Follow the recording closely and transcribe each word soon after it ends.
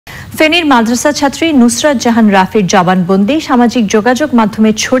ফেনীর মাদ্রাসা ছাত্রী নুসরাত জাহান রাফির জবানবন্দি সামাজিক যোগাযোগ মাধ্যমে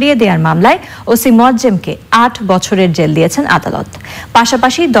ছড়িয়ে দেওয়ার মামলায় ওসি মোয়াজ্জেমকে ৮ বছরের জেল দিয়েছেন আদালত।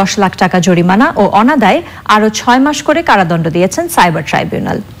 পাশাপাশি ১০ লাখ টাকা জরিমানা ও অনাদায়ে আরও ৬ মাস করে কারাদণ্ড দিয়েছেন সাইবার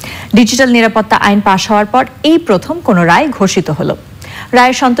ট্রাইব্যুনাল। ডিজিটাল নিরাপত্তা আইন পাশ হওয়ার পর এই প্রথম কোনো রায় ঘোষিত হলো।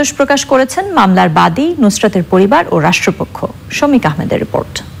 রায়ে সন্তোষ প্রকাশ করেছেন মামলার বাদী, নুসরাতের পরিবার ও রাষ্ট্রপক্ষ। শমিক আহমেদের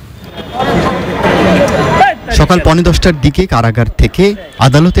রিপোর্ট। সকাল 10:15টার দিকে কারাগার থেকে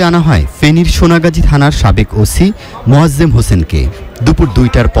আদালতে আনা হয় ফেনীর সোনাগাজী থানার সাবেক ওসি মোয়াজ্জেম হোসেনকে। দুপুর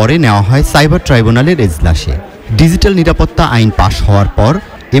 2টার পরে নেওয়া হয় সাইবার ট্রাইব্যুনালের এজলাসে। ডিজিটাল নিরাপত্তা আইন পাশ হওয়ার পর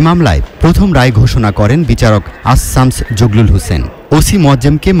এ মামলায় প্রথম রায় ঘোষণা করেন বিচারক আসামস জগলুল হোসেন। ওসি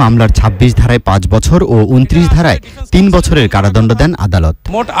মোয়াজ্জেমকে মামলার 26 ধারায় 5 বছর ও 29 ধারায় 3 বছরের কারাদণ্ড দেন আদালত।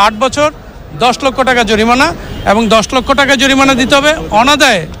 মোট 8 বছর 10 লক্ষ টাকা জরিমানা এবং 10 লক্ষ টাকা জরিমানা দিতে হবে,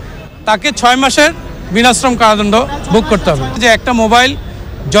 অনাদায়ে তাকে 6 মাসের বিনাশ্রম কারাদণ্ড ভোগ করতে হবে। যে একটা মোবাইল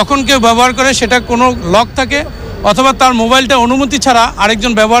যখন কেউ ব্যবহার করে সেটা কোনো লক থাকে অথবা তার মোবাইলটা অনুমতি ছাড়া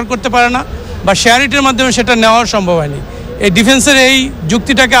আরেকজন ব্যবহার করতে পারে না বা শেয়ারিটির মাধ্যমে সেটা নেওয়ার সম্ভব হয়নি। এই ডিফেন্সের এই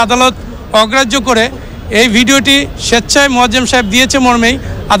যুক্তিটাকে আদালত অগ্রাহ্য করে এই ভিডিওটি স্বেচ্ছায় মোয়াজ্জেম সাহেব দিয়েছে মর্মেই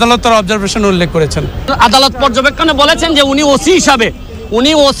আদালত তার অবজারভেশন উল্লেখ করেছেন। আদালত পর্যবেক্ষণে বলেছেন যে উনি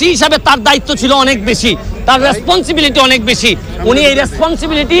ওসি হিসাবে তার দায়িত্ব ছিল অনেক বেশি, তার রেসপন্সিবিলিটি অনেক বেশি। উনি এই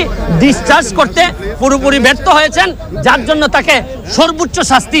রেসপন্সিবিলিটি ডিসচার্জ করতে পুরোপুরি ব্যর্থ হয়েছেন, যার জন্য তাকে সর্বোচ্চ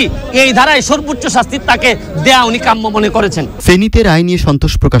শাস্তি, এই ধারায় সর্বোচ্চ শাস্তি তাকে দেয়া উনি কাম্য মনে করেছেন। ফেনীতে রায় নিয়ে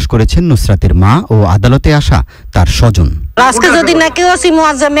সন্তোষ প্রকাশ করেছেন নুসরাতের মা ও আদালতে আসা তার স্বজন। আজকে যদি নাকি ওসি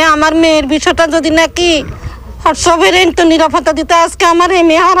মোয়াজ্জেমে আমার মেয়ের বিষয়টা যদি নাকি সবের তো নিরাপত্তা দিতে, আজকে আমার এই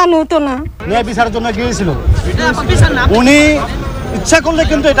মেয়ে হারানো হতো না। ন্যায় বিচারের জন্য গিয়েছিল, উনি ইচ্ছা করলে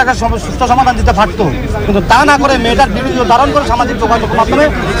কিন্তু এই টাকার সুস্থ সমাধান দিতে পারতো, কিন্তু তা না করে মেয়েটার বিভিন্ন ধারণ করে সামাজিক যোগাযোগ মাধ্যমে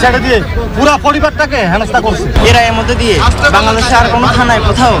ছেড়ে দিয়ে পুরো পরিবারটাকে হেনস্থা করছে। এর রায়ের মধ্যে দিয়ে বাংলাদেশে আর কোনো থানায়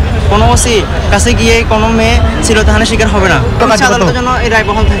কোথাও কোনো ওসি কাছে গিয়ে কোনো মেয়ে শ্লীলতাহানির শিকার হবে না। আদালতের জন্য এই রায়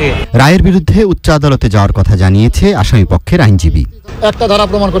বহাল থাকে। রায়ের বিরুদ্ধে উচ্চ আদালতে যাওয়ার কথা জানিয়েছে আসামি পক্ষের আইনজীবী। একটা ধারা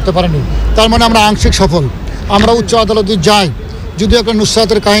প্রমাণ করতে পারেনি, তার মানে আমরা আংশিক সফল। আমরা উচ্চ আদালতে যাই, যদিও একটা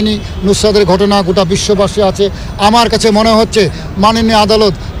নুসরাতের কাহিনী, নুসরাতের ঘটনা গোটা বিশ্ববাসী আছে। আমার কাছে মনে হচ্ছে মাননীয়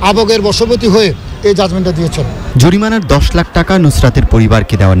আদালত আবেগের বশবর্তী হয়ে এই জাজমেন্টটা দিয়েছেন। জরিমানার 10 লাখ টাকা নুসরাতের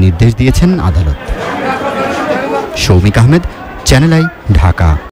পরিবারকে দেওয়ার নির্দেশ দিয়েছেন আদালত। Shoumik Ahmed, channel I, Dhaka.